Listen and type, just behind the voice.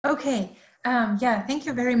Okay, yeah, thank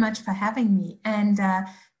you very much for having me. And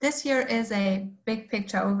this here is a big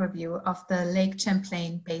picture overview of the Lake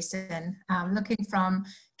Champlain Basin, looking from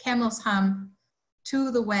Camel's Hump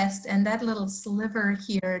to the west, and that little sliver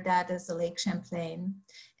here, that is the Lake Champlain.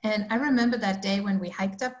 And I remember that day when we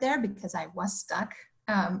hiked up there because I was stuck.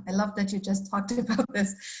 I love that you just talked about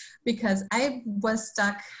this because I was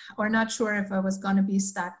stuck or not sure if I was going to be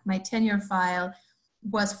stuck. My tenure file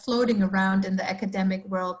was floating around in the academic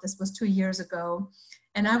world. This was 2 years ago.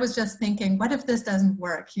 And I was just thinking, what if this doesn't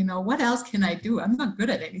work? You know, what else can I do? I'm not good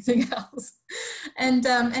at anything else. And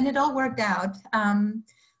it all worked out.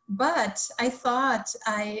 But I thought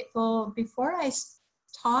before I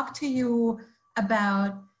talk to you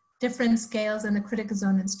about different scales in the critical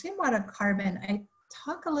zone and streamwater carbon, I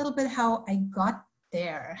talk a little bit how I got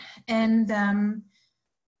there and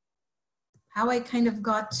how I kind of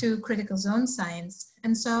got to critical zone science.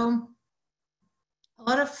 And so a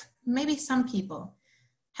lot of, maybe some people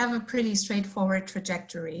have a pretty straightforward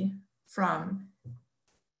trajectory from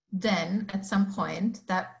then at some point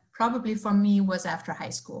that probably for me was after high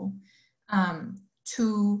school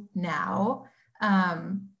to now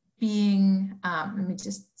being, let me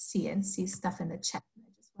just see stuff in the chat.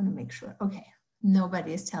 I just want to make sure, okay,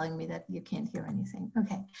 nobody is telling me that you can't hear anything,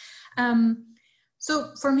 okay.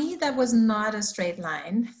 So for me, that was not a straight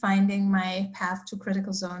line, finding my path to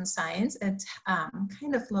critical zone science. It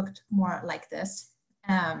kind of looked more like this.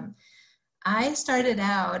 I started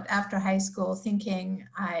out after high school thinking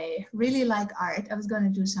I really like art. I was going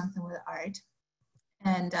to do something with art.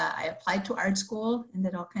 And I applied to art school and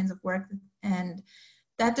did all kinds of work. And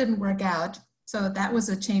that didn't work out. So that was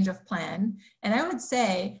a change of plan. And I would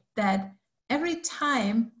say that every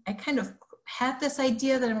time I kind of had this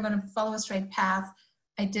idea that I'm going to follow a straight path,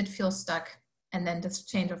 I did feel stuck. And then this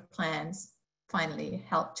change of plans finally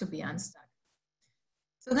helped to be unstuck.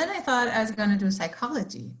 So then I thought I was going to do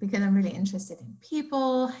psychology because I'm really interested in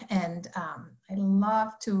people and I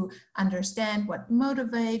love to understand what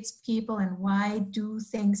motivates people and why do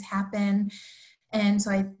things happen. And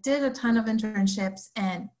so I did a ton of internships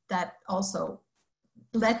and that also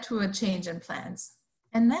led to a change in plans.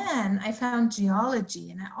 And then I found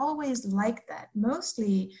geology, and I always liked that,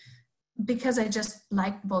 mostly because I just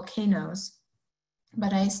liked volcanoes.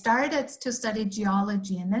 But I started to study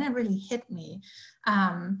geology, and then it really hit me.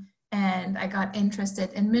 And I got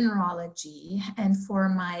interested in mineralogy, and for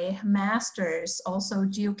my master's, also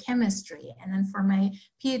geochemistry, and then for my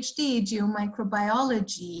PhD,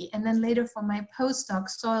 geomicrobiology, and then later for my postdoc,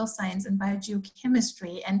 soil science and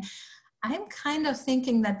biogeochemistry. And I'm kind of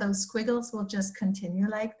thinking that those squiggles will just continue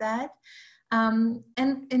like that. And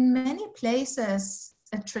in many places,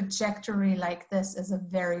 a trajectory like this is a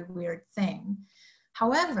very weird thing.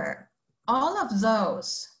 However, all of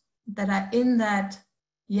those that are in that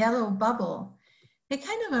yellow bubble, they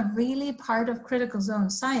kind of are really part of critical zone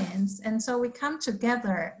science. And so we come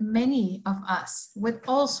together, many of us, with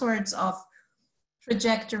all sorts of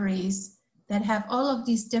trajectories that have all of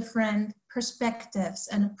these different perspectives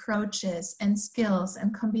and approaches and skills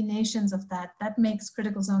and combinations of that. That makes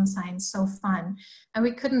critical zone science so fun. And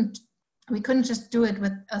we couldn't just do it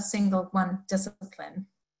with a single one discipline.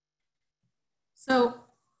 So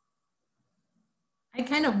I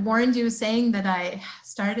kind of warned you saying that I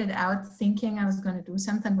started out thinking I was going to do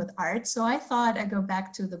something with art. So I thought I'd go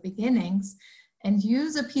back to the beginnings and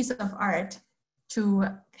use a piece of art to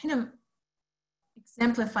kind of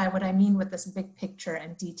exemplify what I mean with this big picture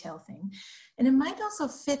and detail thing. And it might also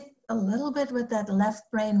fit a little bit with that left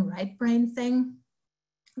brain, right brain thing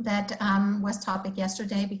that was topic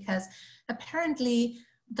yesterday, because apparently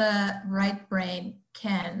the right brain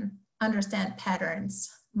can understand patterns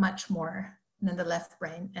much more than the left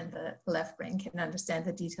brain, and the left brain can understand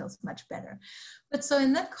the details much better. But so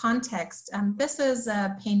in that context, this is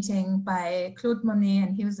a painting by Claude Monet,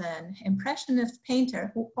 and he was an impressionist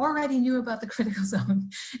painter who already knew about the critical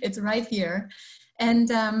zone. It's right here.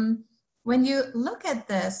 And when you look at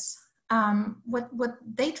this, what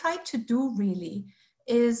they tried to do really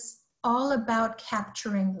is all about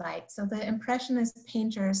capturing light. So the impressionist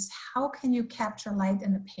painters, how can you capture light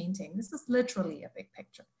in a painting? This is literally a big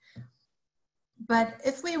picture. But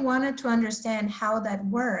if we wanted to understand how that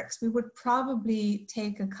works, we would probably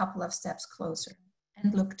take a couple of steps closer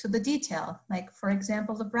and look to the detail. Like, for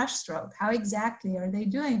example, the brush stroke. How exactly are they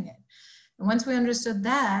doing it? And once we understood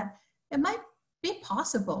that, it might be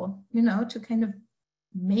possible, you know, to kind of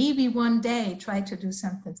maybe one day try to do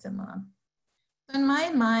something similar. In my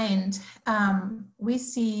mind, we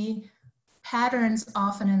see patterns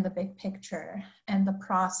often in the big picture and the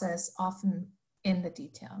process often in the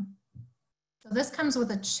detail. So this comes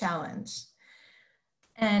with a challenge.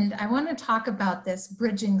 And I want to talk about this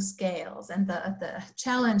bridging scales and the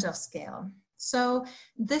challenge of scale. So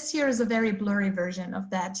this here is a very blurry version of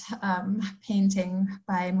that painting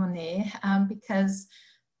by Monet because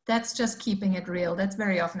that's just keeping it real. That's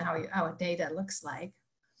very often how our data looks like.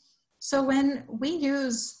 So when we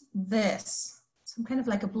use this, some kind of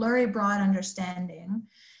like a blurry broad understanding,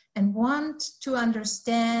 and want to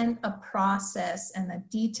understand a process and a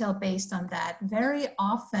detail based on that, very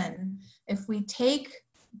often, if we take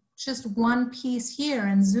just one piece here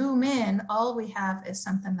and zoom in, all we have is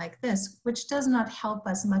something like this, which does not help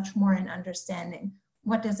us much more in understanding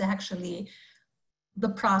what is actually the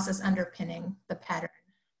process underpinning the pattern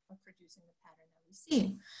of producing the pattern that we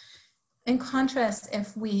see. In contrast,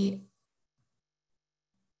 if we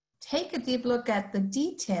take a deep look at the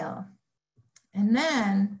detail and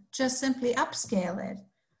then just simply upscale it,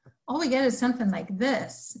 all we get is something like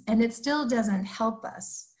this, and it still doesn't help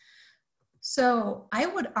us. So I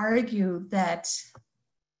would argue that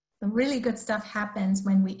the really good stuff happens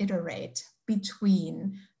when we iterate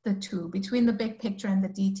between the two, between the big picture and the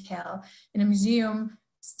detail. In a museum,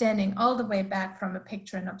 standing all the way back from a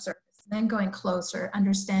picture and observe, then going closer,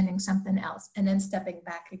 understanding something else, and then stepping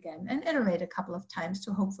back again and iterate a couple of times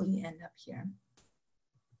to hopefully end up here.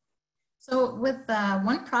 So with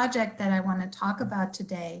one project that I want to talk about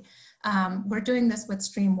today, we're doing this with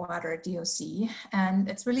Streamwater DOC, and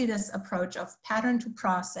it's really this approach of pattern to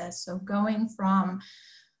process. So going from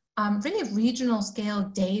really regional scale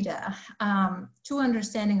data to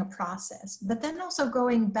understanding a process, but then also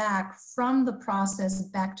going back from the process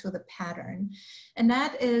back to the pattern. And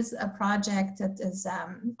that is a project that is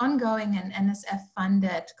ongoing and NSF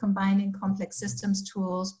funded, combining complex systems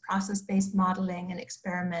tools, process-based modeling and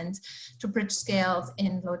experiments to bridge scales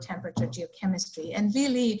in low temperature geochemistry. And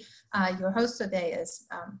Lili, your host today, is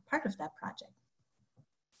part of that project.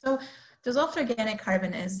 So dissolved organic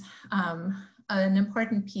carbon is an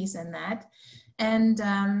important piece in that.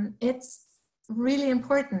 And it's really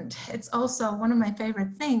important. It's also one of my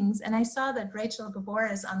favorite things. And I saw that Rachel Gabor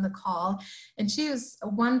is on the call, and she was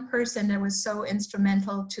one person that was so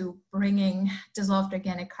instrumental to bringing dissolved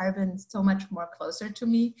organic carbon so much more closer to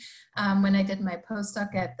me when I did my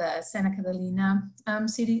postdoc at the Santa Catalina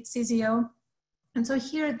CZO. And so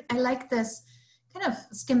here, I like this kind of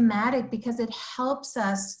schematic because it helps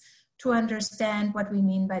us to understand what we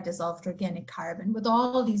mean by dissolved organic carbon with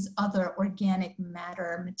all these other organic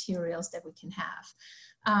matter materials that we can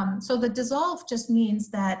have. So the dissolved just means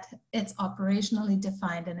that it's operationally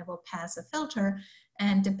defined and it will pass a filter.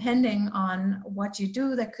 And depending on what you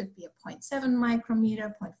do, that could be a 0.7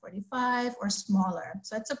 micrometer, 0.45 or smaller.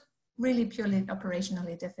 So it's a really purely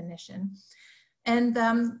operationally definition. And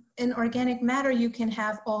in organic matter, you can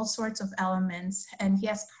have all sorts of elements. And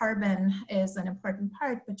yes, carbon is an important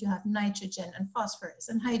part, but you have nitrogen and phosphorus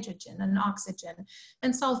and hydrogen and oxygen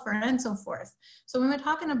and sulfur and so forth. So when we're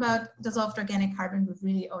talking about dissolved organic carbon, we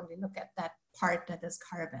really only look at that part that is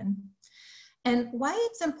carbon. And why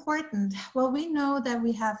it's important? Well, we know that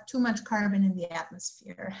we have too much carbon in the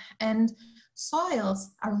atmosphere, and soils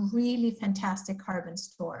are really fantastic carbon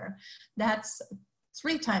store. That's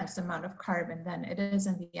 3 times the amount of carbon than it is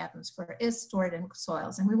in the atmosphere is stored in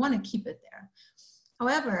soils, and we want to keep it there.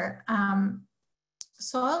 However,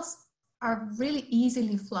 soils are really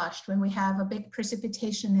easily flushed when we have a big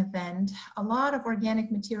precipitation event. A lot of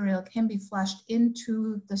organic material can be flushed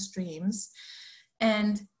into the streams,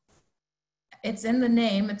 and it's in the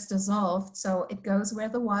name, it's dissolved, so it goes where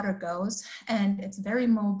the water goes, and it's very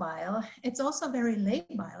mobile. It's also very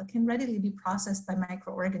labile. It can readily be processed by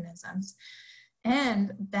microorganisms.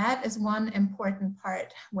 And that is one important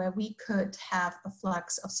part where we could have a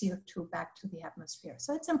flux of CO2 back to the atmosphere.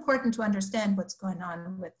 So it's important to understand what's going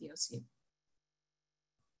on with DOC.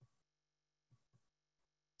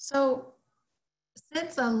 So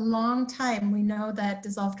since a long time, we know that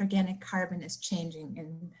dissolved organic carbon is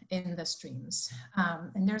changing in the streams.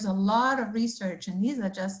 And there's a lot of research, and these are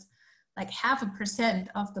just like 0.5%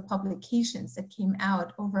 of the publications that came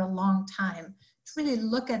out over a long time to really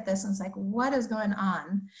look at this and it's like, what is going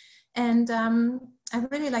on? And I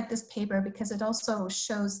really like this paper because it also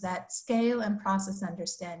shows that scale and process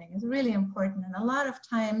understanding is really important. And a lot of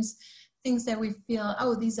times, things that we feel,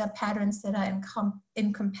 oh, these are patterns that are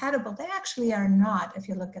incompatible, they actually are not if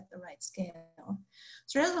you look at the right scale.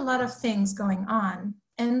 So there's a lot of things going on,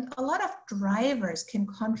 and a lot of drivers can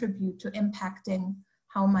contribute to impacting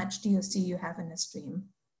how much DOC you have in a stream.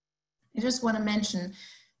 I just want to mention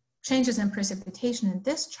changes in precipitation and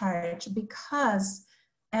discharge, because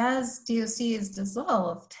as DOC is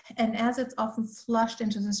dissolved and as it's often flushed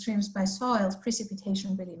into the streams by soils,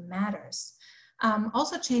 precipitation really matters.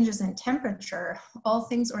 Also changes in temperature. All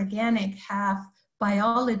things organic have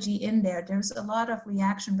biology in there. There's a lot of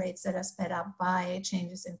reaction rates that are sped up by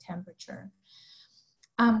changes in temperature.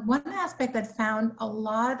 One aspect that found a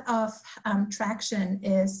lot of traction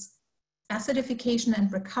is acidification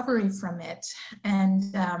and recovery from it. And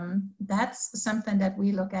that's something that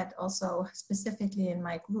we look at also specifically in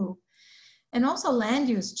my group. And also land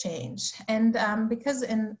use change. And because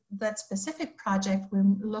in that specific project, we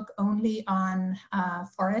look only on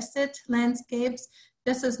forested landscapes,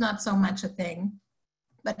 this is not so much a thing,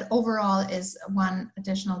 but overall is one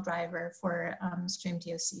additional driver for stream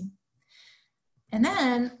DOC. And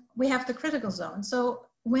then we have the critical zone. So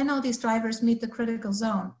when all these drivers meet the critical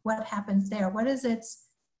zone, what happens there? What is its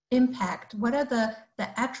impact? What are the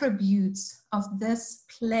attributes of this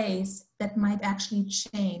place that might actually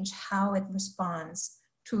change how it responds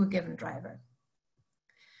to a given driver?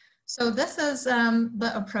 So this is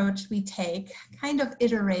the approach we take, kind of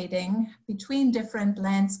iterating between different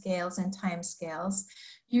land scales and time scales,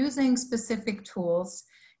 using specific tools.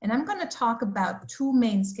 And I'm going to talk about two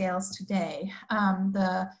main scales today.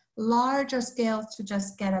 The larger scales to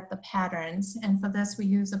just get at the patterns. And for this, we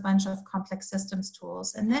use a bunch of complex systems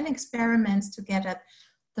tools, and then experiments to get at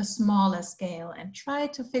the smaller scale and try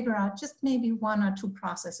to figure out just maybe one or two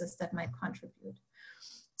processes that might contribute.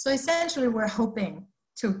 So essentially, we're hoping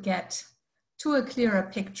to get to a clearer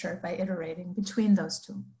picture by iterating between those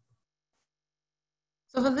two.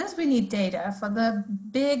 So for this, we need data. For the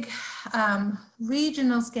big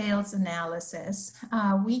regional scales analysis,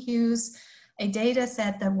 we use a data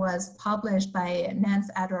set that was published by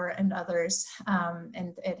Nance Ador and others,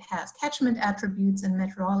 and it has catchment attributes and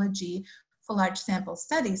meteorology for large sample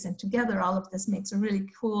studies. And together, all of this makes a really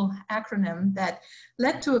cool acronym that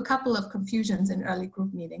led to a couple of confusions in early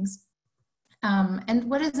group meetings. And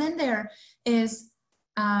what is in there is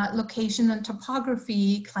location and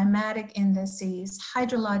topography, climatic indices,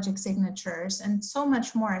 hydrologic signatures, and so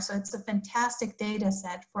much more. So it's a fantastic data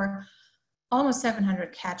set for almost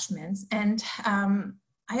 700 catchments. And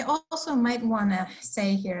I also might want to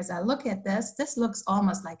say here, as I look at this, this looks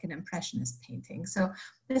almost like an impressionist painting. So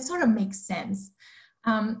it sort of makes sense.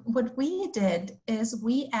 What we did is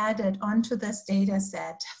we added onto this data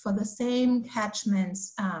set for the same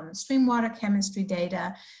catchments, stream water chemistry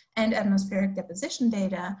data and atmospheric deposition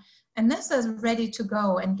data. And this is ready to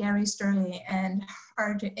go. And Gary Sturley and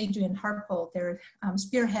Adrian Harpole, they're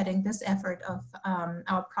spearheading this effort of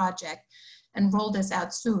our project and roll this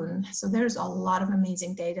out soon. So there's a lot of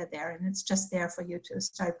amazing data there, and it's just there for you to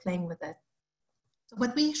start playing with it. So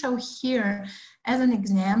what we show here as an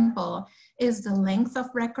example is the length of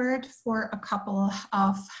record for a couple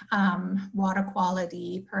of water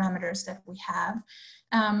quality parameters that we have.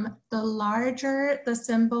 The larger the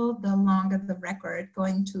symbol, the longer the record,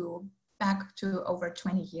 going to back to over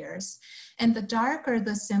 20 years. And the darker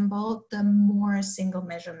the symbol, the more single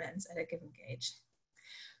measurements at a given gauge.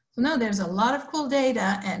 So now there's a lot of cool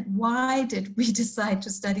data, and why did we decide to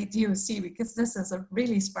study DOC? Because this is a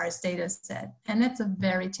really sparse data set, and it's a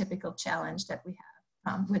very typical challenge that we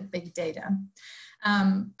have with big data.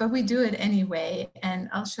 But we do it anyway, and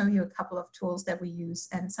I'll show you a couple of tools that we use,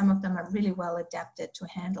 and some of them are really well adapted to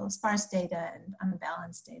handle sparse data and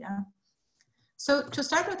unbalanced data. So to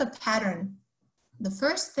start with a pattern, the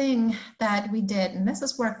first thing that we did, and this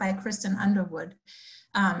is work by Kristen Underwood,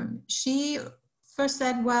 she first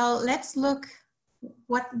said, well, let's look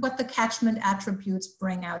what the catchment attributes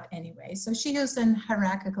bring out anyway. So she used an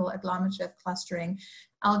hierarchical agglomerative clustering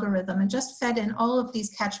algorithm and just fed in all of these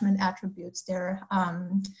catchment attributes. There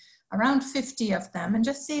are around 50 of them, and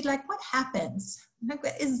just see like, what happens?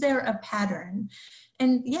 Is there a pattern?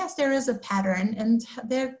 And yes, there is a pattern, and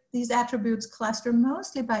these attributes cluster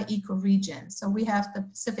mostly by ecoregion. So we have the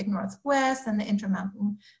Pacific Northwest and the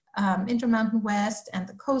Intermountain West and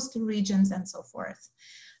the coastal regions and so forth.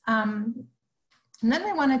 And then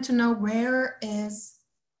we wanted to know, where is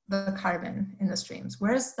the carbon in the streams?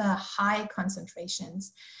 Where's the high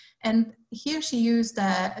concentrations? And here she used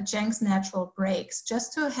Jenk's natural breaks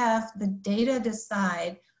just to have the data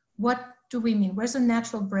decide, what do we mean? Where's a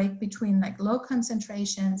natural break between like low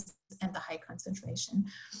concentrations and the high concentration?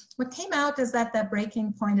 What came out is that the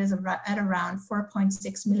breaking point is at around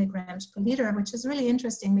 4.6 milligrams per liter, which is really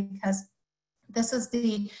interesting because this is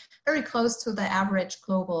very close to the average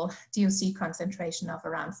global DOC concentration of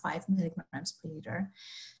around 5 milligrams per liter.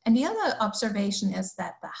 And the other observation is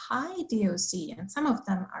that the high DOC, and some of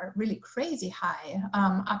them are really crazy high,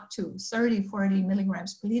 up to 30, 40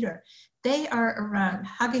 milligrams per liter, they are around,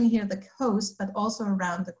 hugging here the coast, but also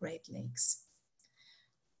around the Great Lakes.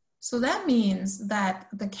 So that means that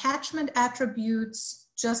the catchment attributes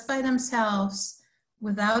just by themselves,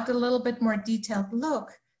 without a little bit more detailed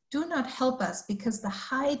look, do not help us, because the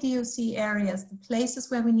high DOC areas, the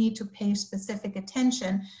places where we need to pay specific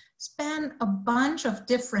attention, span a bunch of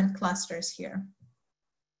different clusters here.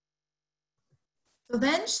 So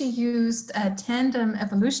then she used a tandem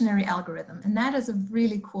evolutionary algorithm, and that is a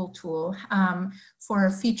really cool tool for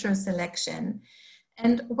feature selection.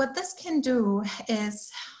 And what this can do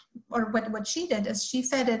is, or what she did is she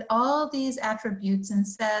fed it all these attributes and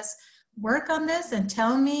says, work on this and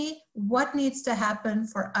tell me what needs to happen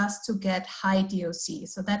for us to get high DOC.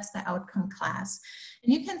 So that's the outcome class.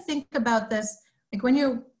 And you can think about this, like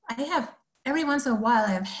every once in a while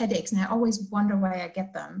I have headaches and I always wonder why I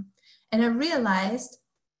get them. And I realized,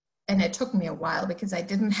 and it took me a while because I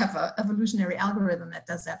didn't have an evolutionary algorithm that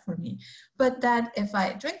does that for me, but that if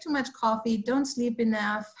I drink too much coffee, don't sleep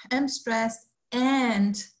enough, am stressed,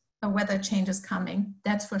 and a weather change is coming,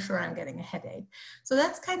 that's for sure I'm getting a headache. So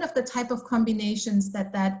that's kind of the type of combinations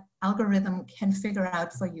that that algorithm can figure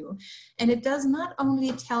out for you. And it does not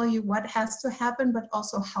only tell you what has to happen, but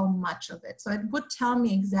also how much of it. So it would tell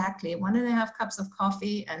me exactly 1.5 cups of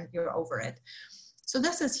coffee and you're over it. So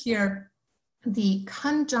this is here, the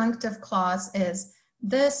conjunctive clause is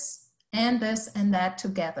this and that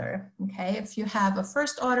together, okay? If you have a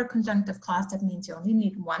first order conjunctive clause, that means you only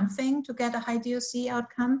need one thing to get a high DOC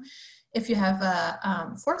outcome. If you have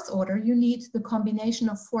a fourth order, you need the combination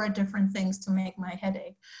of 4 different things to make my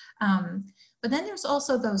headache. But then there's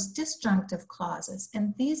also those disjunctive clauses,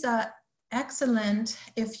 and these are excellent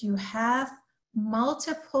if you have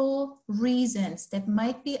multiple reasons that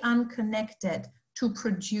might be unconnected to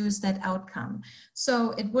produce that outcome.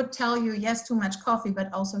 So it would tell you, yes, too much coffee,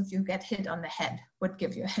 but also if you get hit on the head, would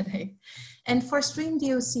give you a headache. And for stream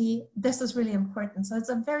DOC, this is really important. So it's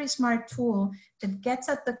a very smart tool that gets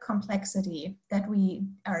at the complexity that we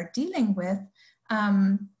are dealing with,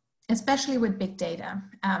 especially with big data.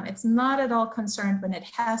 It's not at all concerned when it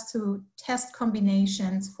has to test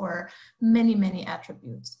combinations for many, many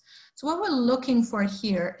attributes. So what we're looking for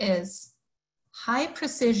here is high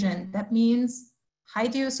precision. That means high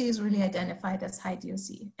DOC is really identified as high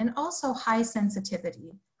DOC, and also high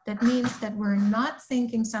sensitivity. That means that we're not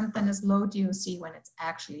thinking something is low DOC when it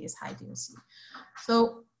actually is high DOC.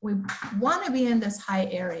 So we want to be in this high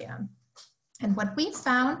area. And what we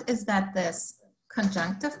found is that this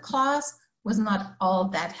conjunctive clause was not all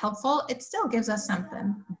that helpful. It still gives us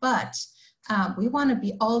something, but we want to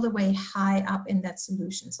be all the way high up in that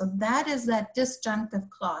solution. So that is that disjunctive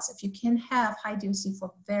clause, if you can have high DOC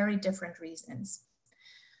for very different reasons.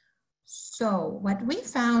 So what we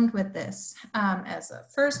found with this as a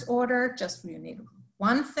first order, just you need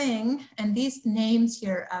one thing, and these names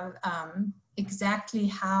here are exactly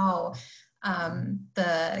how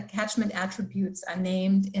the catchment attributes are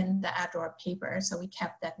named in the ADOR paper. So we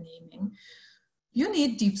kept that naming. You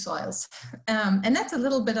need deep soils. And that's a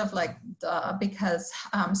little bit of like, duh, because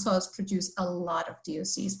soils produce a lot of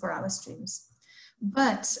DOCs for our streams.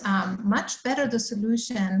 But much better the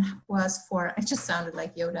solution was for, I just sounded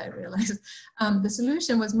like Yoda, I realized. The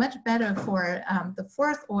solution was much better for the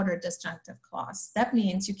fourth order disjunctive clause. That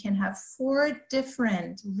means you can have 4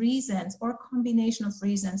 different reasons or combination of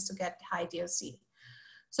reasons to get high DOC.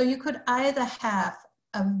 So you could either have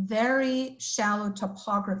a very shallow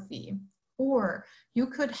topography, or you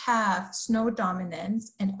could have snow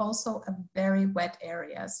dominance and also a very wet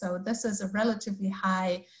area. So this is a relatively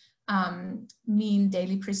high mean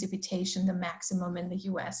daily precipitation. The maximum in the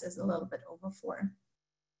US is a little bit over 4.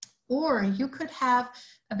 Or you could have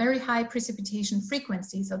a very high precipitation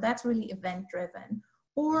frequency. So that's really event driven.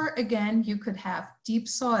 Or again, you could have deep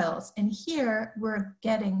soils. And here we're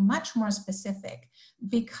getting much more specific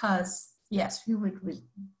because yes, you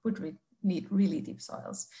would need really deep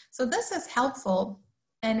soils. So this is helpful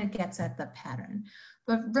and it gets at the pattern.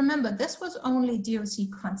 But remember, this was only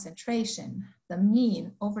DOC concentration, the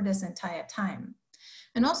mean over this entire time.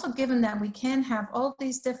 And also given that we can have all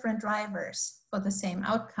these different drivers for the same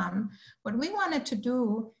outcome, what we wanted to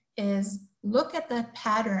do is look at the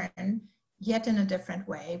pattern yet in a different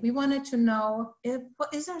way. We wanted to know,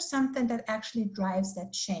 is there something that actually drives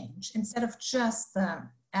that change instead of just the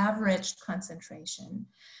average concentration?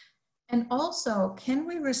 And also, can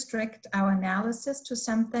we restrict our analysis to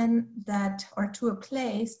something that, or to a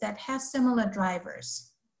place that has similar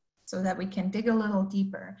drivers so that we can dig a little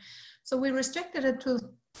deeper? So we restricted it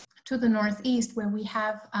to the Northeast, where we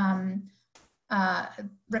have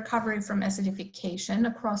recovery from acidification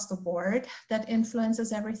across the board that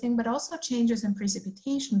influences everything, but also changes in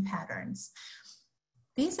precipitation patterns.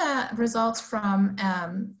 These are results from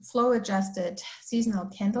flow adjusted seasonal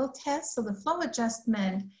Kendall tests. So the flow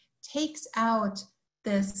adjustment takes out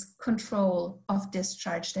this control of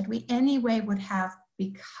discharge that we anyway would have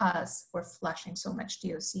because we're flushing so much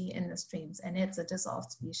DOC in the streams and it's a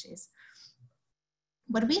dissolved species.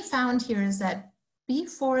 What we found here is that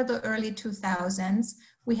before the early 2000s,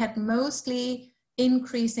 we had mostly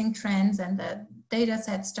increasing trends, and the data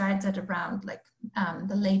set starts at around like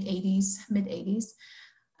the late 80s, mid 80s,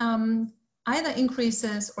 either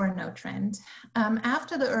increases or no trend.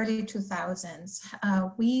 After the early 2000s,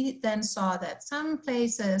 we then saw that some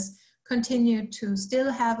places continued to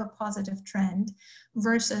still have a positive trend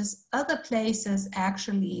versus other places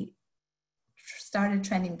actually started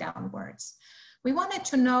trending downwards. We wanted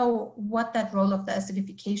to know what that role of the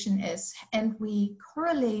acidification is, and we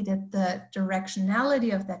correlated the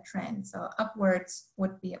directionality of that trend. So upwards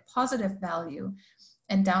would be a positive value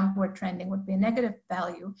and downward trending would be a negative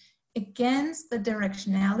value against the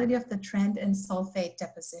directionality of the trend in sulfate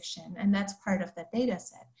deposition, and that's part of that data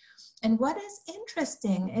set. And what is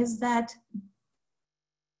interesting is that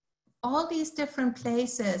all these different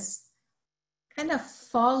places kind of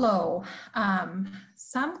follow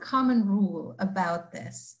some common rule about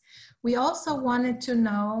this. We also wanted to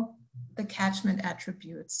know the catchment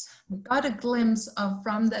attributes. We got a glimpse of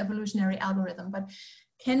from the evolutionary algorithm, but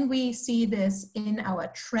can we see this in our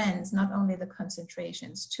trends, not only the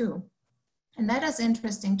concentrations too? And that is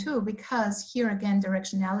interesting too, because here again,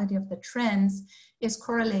 directionality of the trends is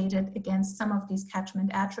correlated against some of these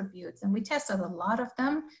catchment attributes. And we tested a lot of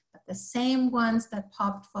them, but the same ones that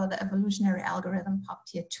popped for the evolutionary algorithm popped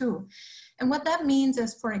here too. And what that means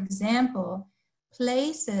is, for example,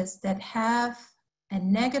 places that have a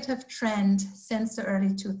negative trend since the early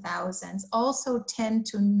 2000s also tend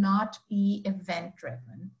to not be event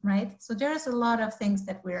driven, right? So there's a lot of things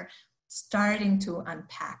that we're starting to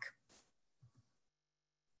unpack.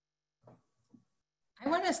 I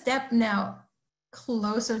want to step now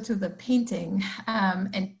closer to the painting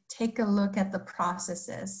and take a look at the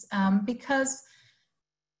processes, because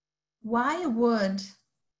why would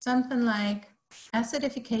something like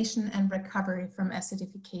acidification and recovery from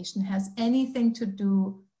acidification has anything to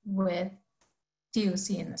do with DOC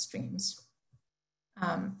in the streams?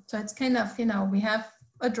 So it's kind of, you know, we have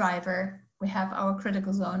a driver, we have our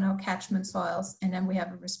critical zone, our catchment soils, and then we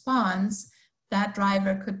have a response. That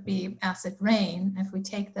driver could be acid rain. If we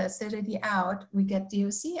take the acidity out, we get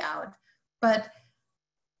DOC out. But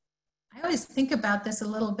I always think about this a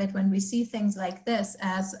little bit when we see things like this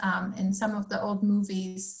as in some of the old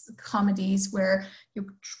movies, comedies, where you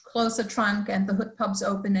close a trunk and the hood pops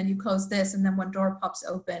open and you close this and then one door pops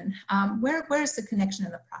open. Where's the connection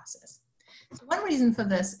in the process? So one reason for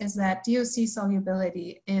this is that DOC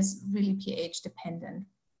solubility is really pH dependent.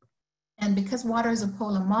 And because water is a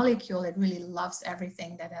polar molecule, it really loves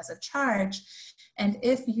everything that has a charge. And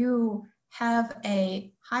if you have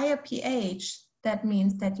a higher pH, that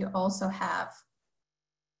means that you also have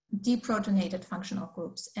deprotonated functional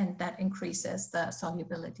groups, and that increases the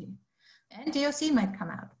solubility. And DOC might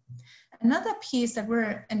come out. Another piece that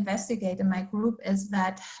we're investigating in my group is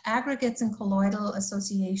that aggregates and colloidal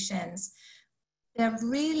associations, they're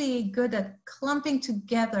really good at clumping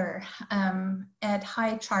together at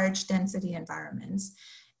high charge density environments.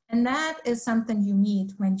 And that is something you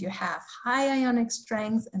need when you have high ionic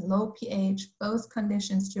strength and low pH, both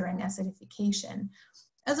conditions during acidification,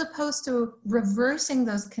 as opposed to reversing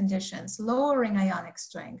those conditions, lowering ionic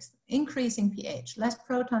strength, increasing pH, less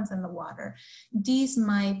protons in the water. These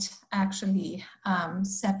might actually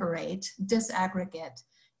separate, disaggregate,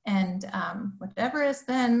 and whatever is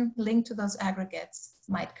then linked to those aggregates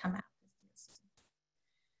might come out.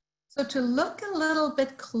 So to look a little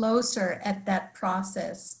bit closer at that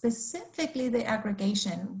process, specifically the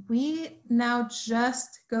aggregation, we now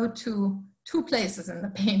just go to two places in the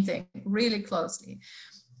painting really closely.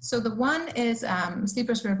 So the one is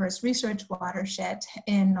Sleepers River's research watershed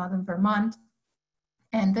in northern Vermont.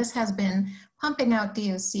 And this has been pumping out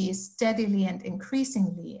DOC steadily and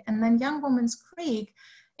increasingly. And then Young Woman's Creek,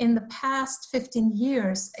 in the past 15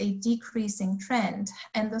 years, a decreasing trend.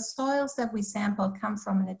 And the soils that we sample come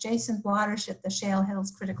from an adjacent watershed, the Shale Hills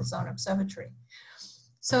Critical Zone Observatory.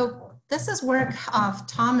 So this is work of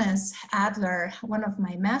Thomas Adler, one of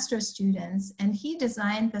my master's students, and he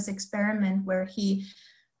designed this experiment where he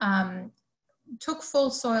took full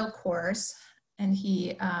soil cores and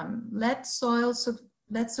he let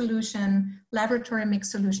solution, laboratory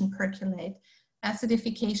mixed solution percolate,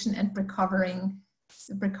 acidification and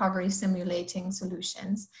recovery simulating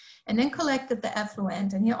solutions, and then collected the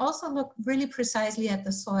effluent. And he also looked really precisely at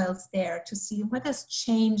the soils there to see what is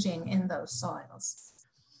changing in those soils.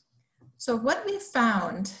 So what we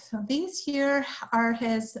found, so these here are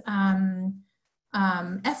his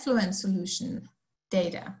effluent solution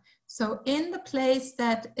data. So in the place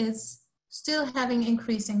that is still having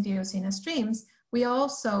increasing Dioxina streams, we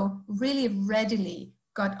also really readily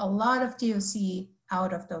got a lot of DOC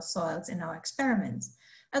out of those soils in our experiments,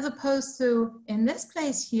 as opposed to in this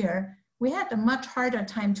place here, we had a much harder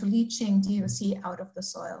time to leaching DOC out of the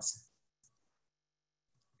soils.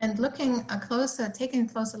 And taking a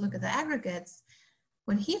closer look at the aggregates,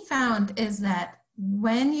 what he found is that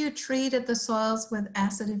when you treated the soils with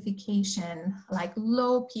acidification, like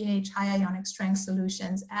low pH, high ionic strength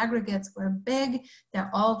solutions, aggregates were big,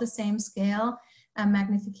 they're all the same scale,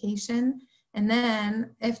 magnification. And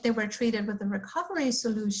then if they were treated with a recovery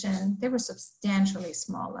solution, they were substantially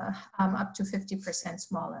smaller, up to 50%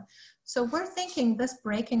 smaller. So we're thinking this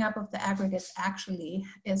breaking up of the aggregates actually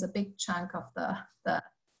is a big chunk of the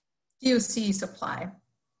DOC supply.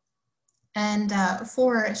 And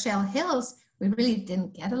for Shale Hills, we really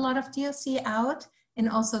didn't get a lot of DOC out, and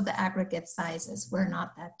also the aggregate sizes were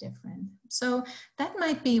not that different. So that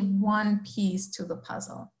might be one piece to the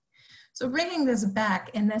puzzle. So bringing this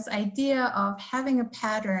back in this idea of having a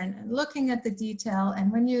pattern and looking at the detail,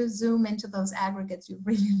 and when you zoom into those aggregates, you're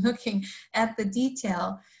really looking at the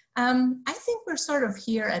detail. I think we're sort of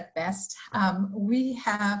here at best. We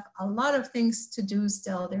have a lot of things to do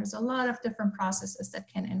still. There's a lot of different processes that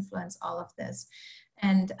can influence all of this.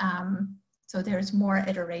 And so there's more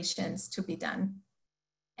iterations to be done.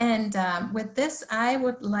 And with this, I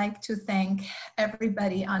would like to thank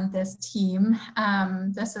everybody on this team.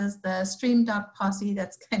 This is the StreamDoc posse.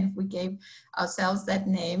 That's kind of, we gave ourselves that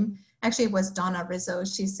name. Actually, it was Donna Rizzo.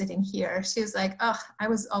 She's sitting here. She was like, oh, I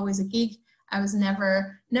was always a geek. I was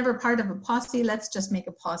never part of a posse. Let's just make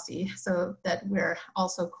a posse so that we're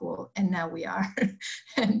also cool. And now we are.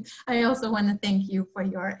 And I also want to thank you for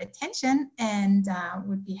your attention, and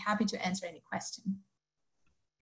would be happy to answer any question.